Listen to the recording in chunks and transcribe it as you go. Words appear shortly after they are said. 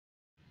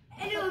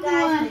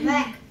We're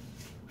back.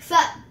 So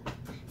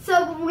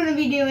what we're gonna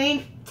be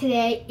doing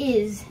today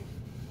is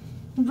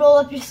roll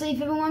up your sleeve,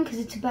 everyone, because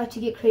it's about to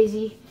get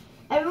crazy.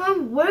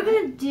 Everyone, we're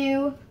gonna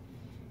do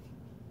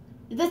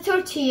the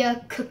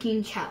tortilla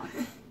cooking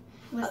challenge.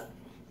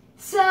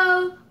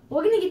 So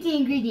we're gonna get the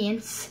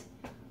ingredients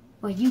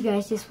while you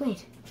guys just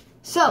wait.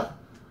 So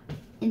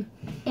in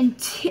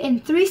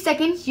 3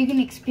 seconds, you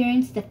can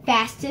experience the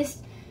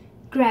fastest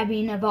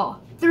grabbing of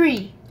all.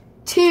 3,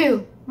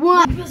 2,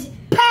 1.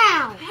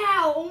 Pow!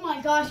 Pow! Oh my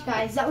gosh,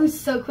 guys, that was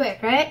so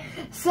quick, right?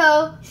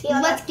 So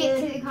let's get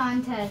to the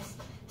contest.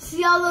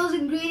 See all those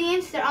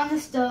ingredients? They're on the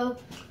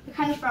stove. They're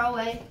kind of far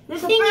away. The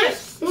thing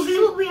is, this is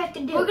what we have to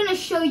do. We're gonna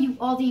show you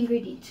all the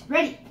ingredients.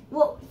 Ready?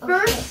 Well,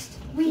 first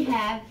we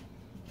have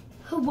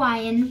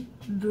Hawaiian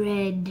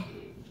bread.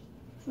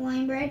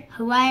 Hawaiian bread.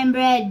 Hawaiian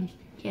bread.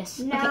 Yes.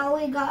 Now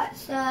we got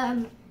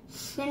some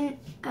cinnamon.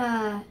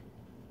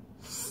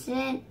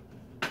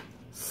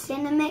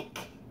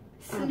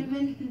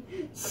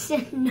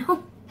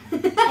 No.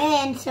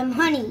 And some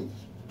honey.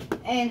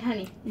 And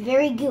honey.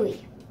 Very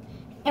gooey.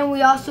 And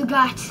we also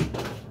got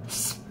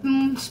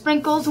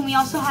sprinkles, and we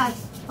also have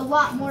a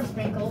lot more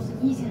sprinkles.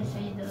 And he's gonna show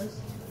you those.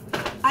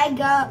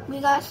 We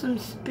got some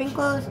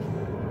sprinkles,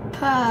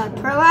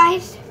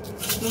 pearlized,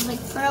 with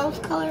like pearls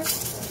color.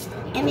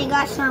 And we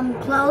got some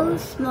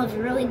cloves, smells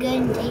really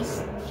good and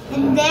tastes.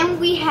 And then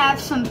we have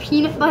some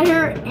peanut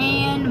butter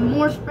and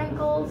more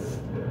sprinkles.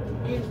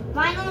 And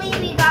finally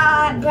we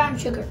got brown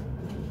sugar.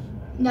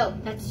 No,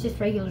 that's just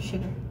regular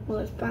sugar. Well,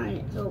 it's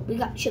brown, so we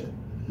got sugar.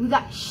 We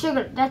got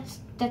sugar. That's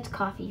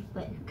coffee,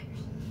 but who cares?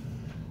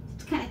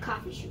 It's kind of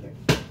coffee sugar.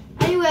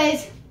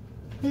 Anyways,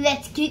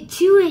 let's get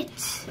to it.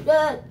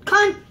 The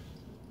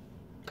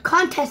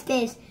contest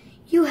is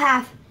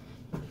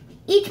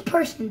each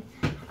person.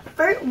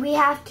 First, we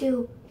have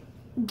to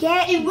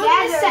get and we're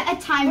gonna set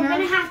a timer. We're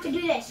gonna have to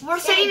do this. We're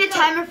setting a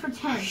timer for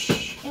 10.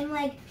 And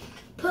like,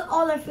 put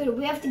all their food.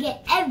 We have to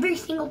get every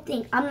single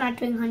thing. I'm not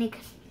doing honey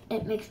because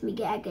it makes me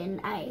gag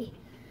and I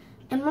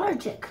am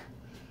allergic.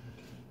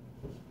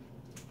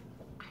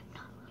 I'm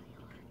not really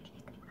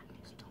allergic. I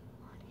just don't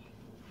want it.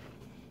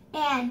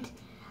 And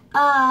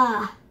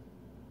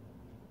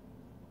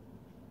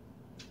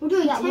we're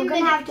doing 10 we're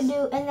gonna minutes. have to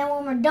do. And then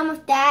when we're done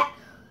with that,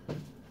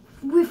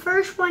 we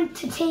first want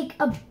to take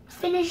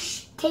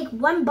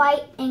one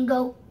bite and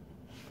go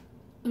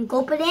and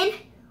gulp it in,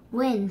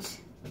 wins.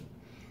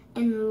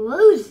 And the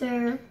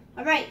loser.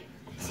 All right.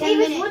 10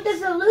 minutes. What does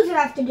the loser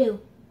have to do?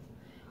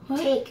 What?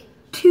 Take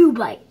 2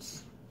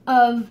 bites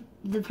of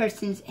the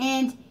person's,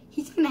 and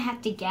he's gonna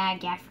have to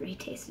gag after he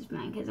tastes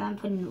mine because I'm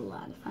putting a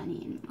lot of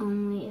honey in.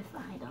 Only if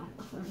I don't.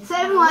 So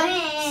everyone,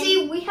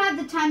 see, we have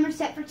the timer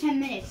set for 10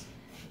 minutes.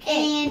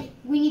 And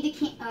we need to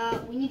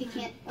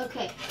count.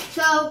 Okay,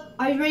 so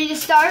are you ready to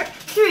start?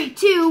 3,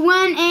 2,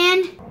 1,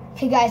 and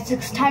okay, guys, the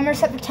timer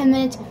set for 10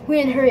 minutes. We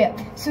need to hurry up.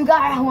 So we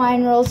got our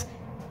Hawaiian rolls.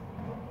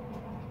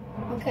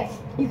 Okay,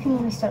 you can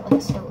only start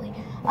like slowly.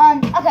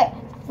 Okay,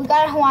 we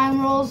got our Hawaiian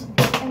rolls,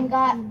 and we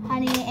got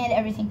honey and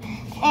everything,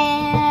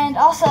 and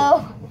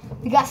also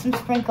we got some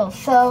sprinkles.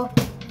 So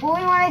what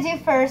we want to do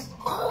first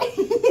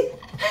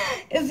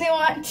is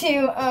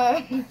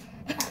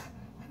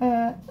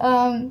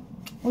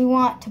we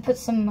want to put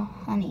some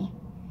honey.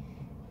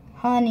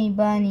 Honey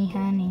bunny.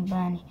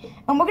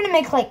 And we're going to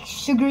make like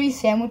sugary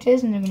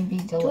sandwiches, and they're going to be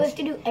delicious. Do we have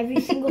to do every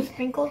single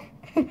sprinkle?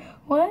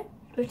 What?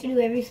 Do we have to do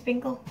every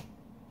sprinkle?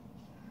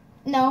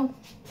 No.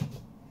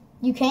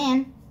 You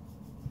can.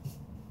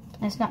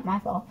 That's not my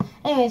fault.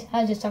 Anyways,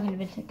 I was just talking to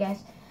Vincent,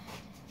 guys.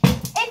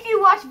 If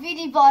you watch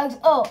VD Vlogs,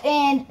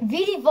 and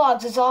VD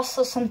Vlogs is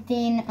also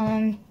something,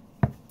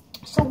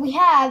 so we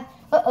have,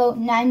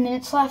 9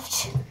 minutes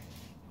left.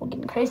 We're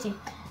getting crazy.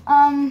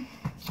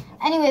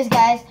 Anyways,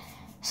 guys,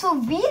 so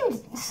if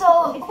you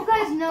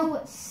guys know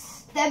what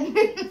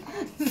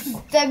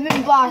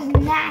Stedman Block is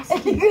nasty.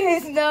 If you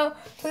guys know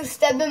who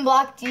Stedman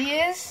Block D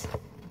is,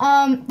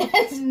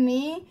 that's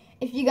me.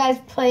 If you guys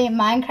play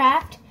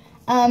Minecraft,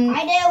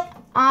 I do.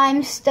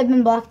 I'm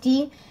Stedman Block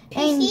D.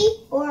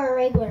 PC or a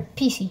regular?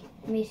 PC.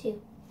 Me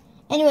too.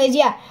 Anyways,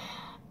 yeah,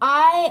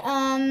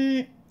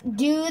 I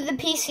do the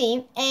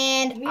PC,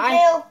 and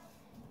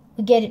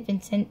We get it,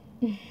 Vincent.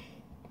 They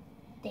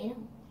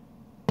don't.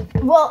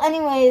 Well,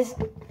 anyways,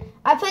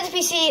 I play the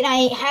PC, and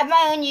I have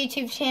my own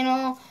YouTube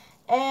channel,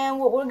 and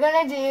what we're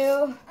gonna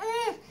do,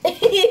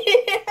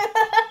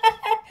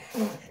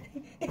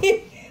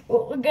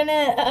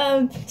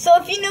 so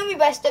if you know me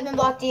by Stedman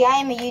Block D, I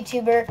am a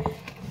YouTuber.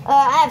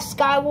 I have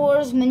Sky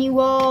Wars, Mini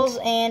Walls,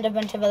 and a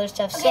bunch of other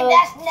stuff. Okay, so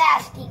that's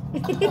nasty.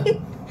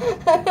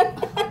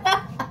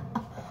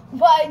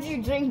 Why'd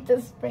you drink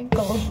the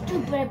sprinkles?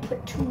 Stupid, I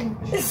put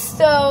 2.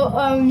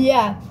 So,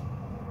 yeah.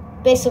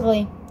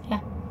 Basically, yeah.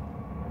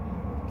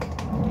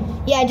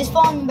 Yeah, just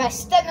follow me by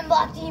Stedman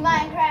Block D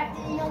Minecraft,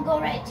 and you'll go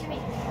right to me.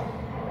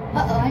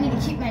 I need to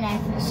keep my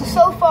knife.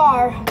 So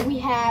far, we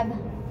have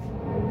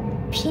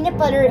peanut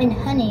butter and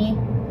honey.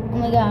 Oh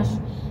my gosh.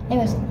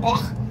 Anyways,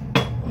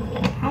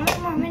 How many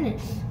more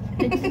minutes?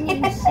 It didn't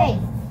even say.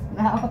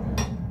 No.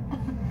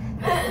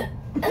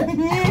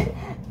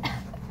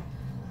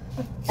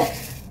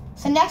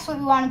 next what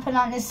we want to put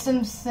on is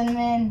some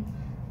cinnamon.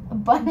 A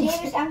bunch.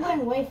 Davis, I'm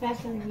going way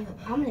faster than you.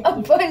 I'm A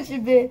gonna bunch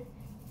of it.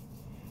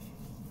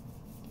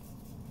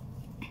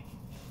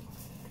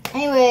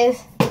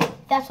 Anyways,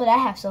 that's what I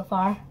have so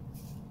far.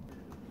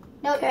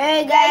 No,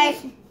 Okay,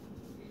 guys.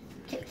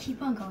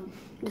 Keep on going.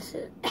 This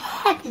is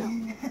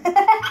no.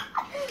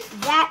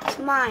 That's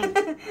mine.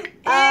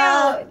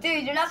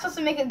 Dude, you're not supposed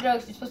to make it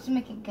gross. You're supposed to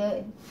make it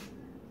good.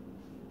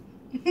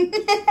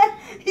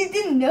 You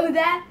didn't know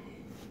that?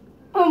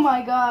 Oh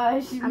my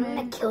gosh. I'm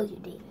gonna kill you,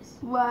 Davis.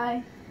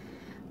 Why?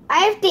 I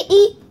have to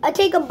eat. I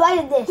take a bite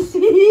of this.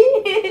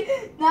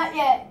 Not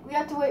yet. We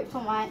have to wait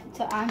till I'm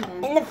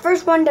done. And the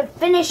first one to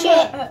finish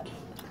it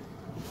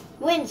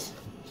wins.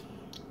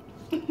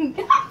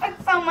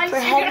 That's so much For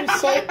heaven's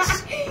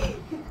sakes,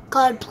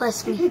 God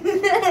bless me.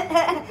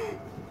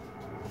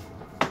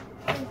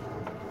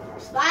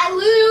 If I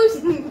lose,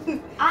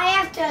 I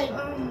have to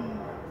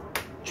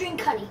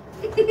drink honey.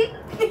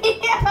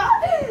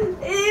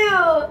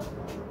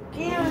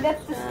 Ew,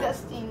 that's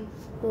disgusting.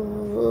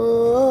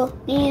 Ooh,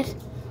 yes.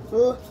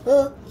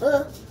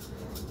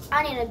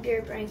 I need a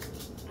beer break.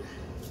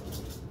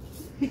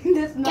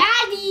 That's not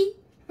Daddy!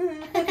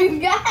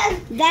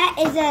 That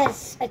is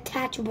a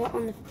attachable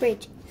on the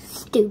fridge.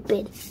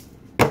 Stupid.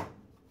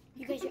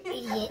 You guys are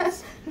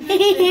idiots.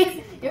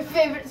 Your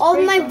favorite.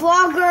 All my spray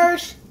foam.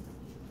 vloggers.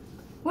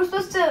 We're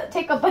supposed to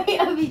take a bite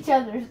of each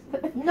other's.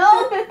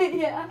 No.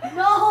 Yeah.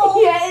 No.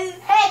 Yes.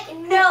 Heck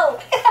no.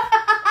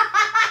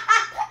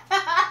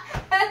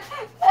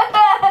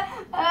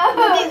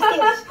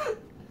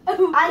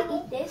 I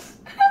eat this.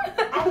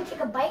 I will take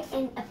a bite,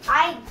 and if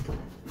I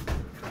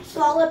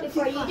swallow it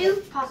before you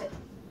do, Pause it.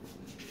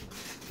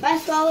 if I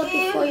swallow it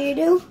before you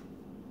do,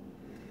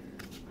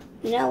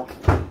 no.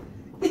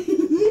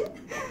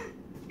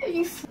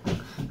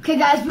 Okay,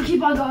 guys, we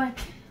keep on going.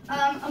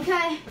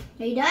 Okay.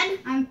 Are you done?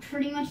 I'm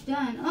pretty much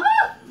done. Oh!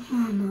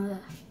 Mama,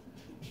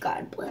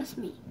 God bless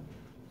me.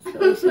 So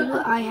this is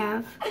what I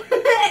have.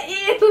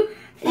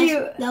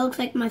 Ew. That looks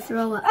like my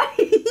throw up.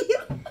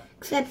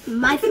 Except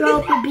my throw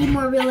up would be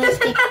more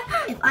realistic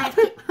if I have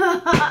to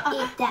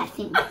eat that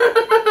thing.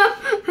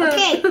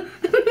 Okay,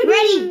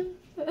 ready,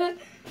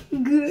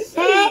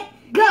 set,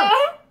 go.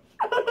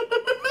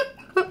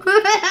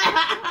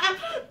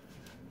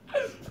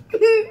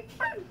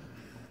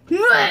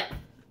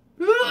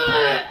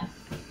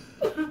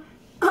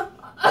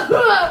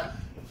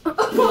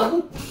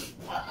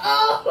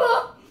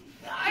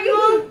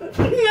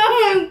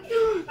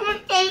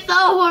 It tastes so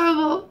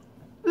horrible.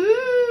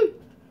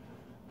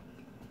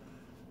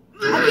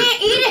 I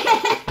can't eat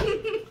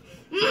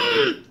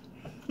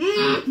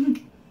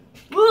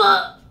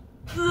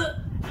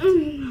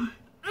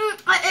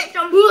I ate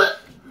some.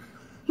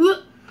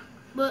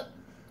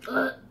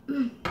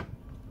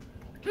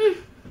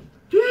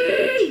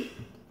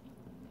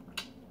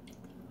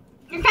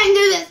 You can't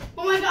do this.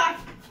 Oh my gosh.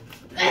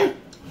 I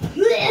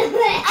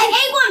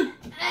ate one.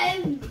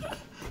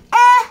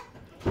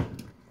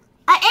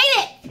 I ate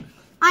it.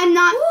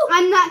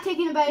 I'm not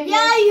taking a bite of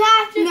Yeah, yours. you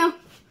have to. No.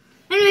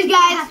 Anyways,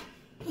 guys.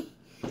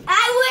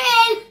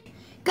 I win!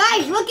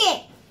 Guys, look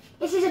it.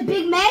 This is a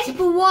big mess,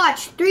 but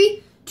watch.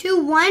 3,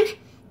 2, 1.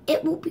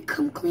 It will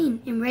become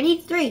clean. And ready?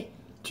 3,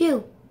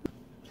 2.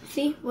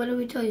 See? What did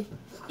we tell you?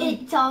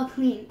 It's all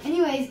clean.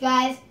 Anyways,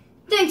 guys.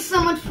 Thanks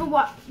so much for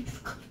watching.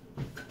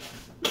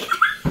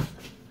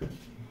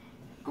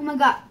 Oh my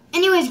god.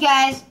 Anyways,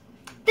 guys.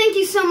 Thank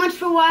you so much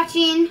for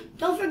watching.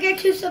 Don't forget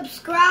to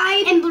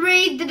subscribe. And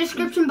read the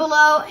description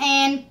below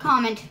and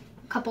comment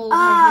a couple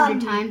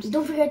 100 times.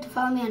 Don't forget to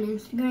follow me on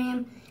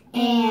Instagram.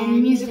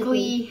 And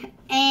Musical.ly.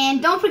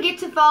 And don't forget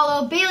to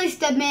follow Bailey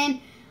Stedman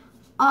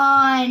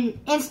on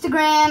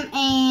Instagram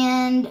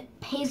and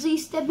Paisley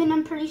Stedman,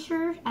 I'm pretty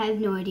sure. I have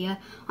no idea.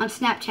 On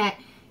Snapchat.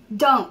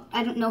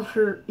 I don't know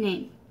her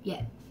name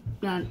yet.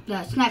 The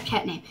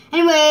Snapchat name.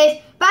 Anyways,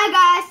 bye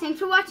guys. Thanks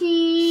for watching.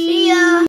 See ya.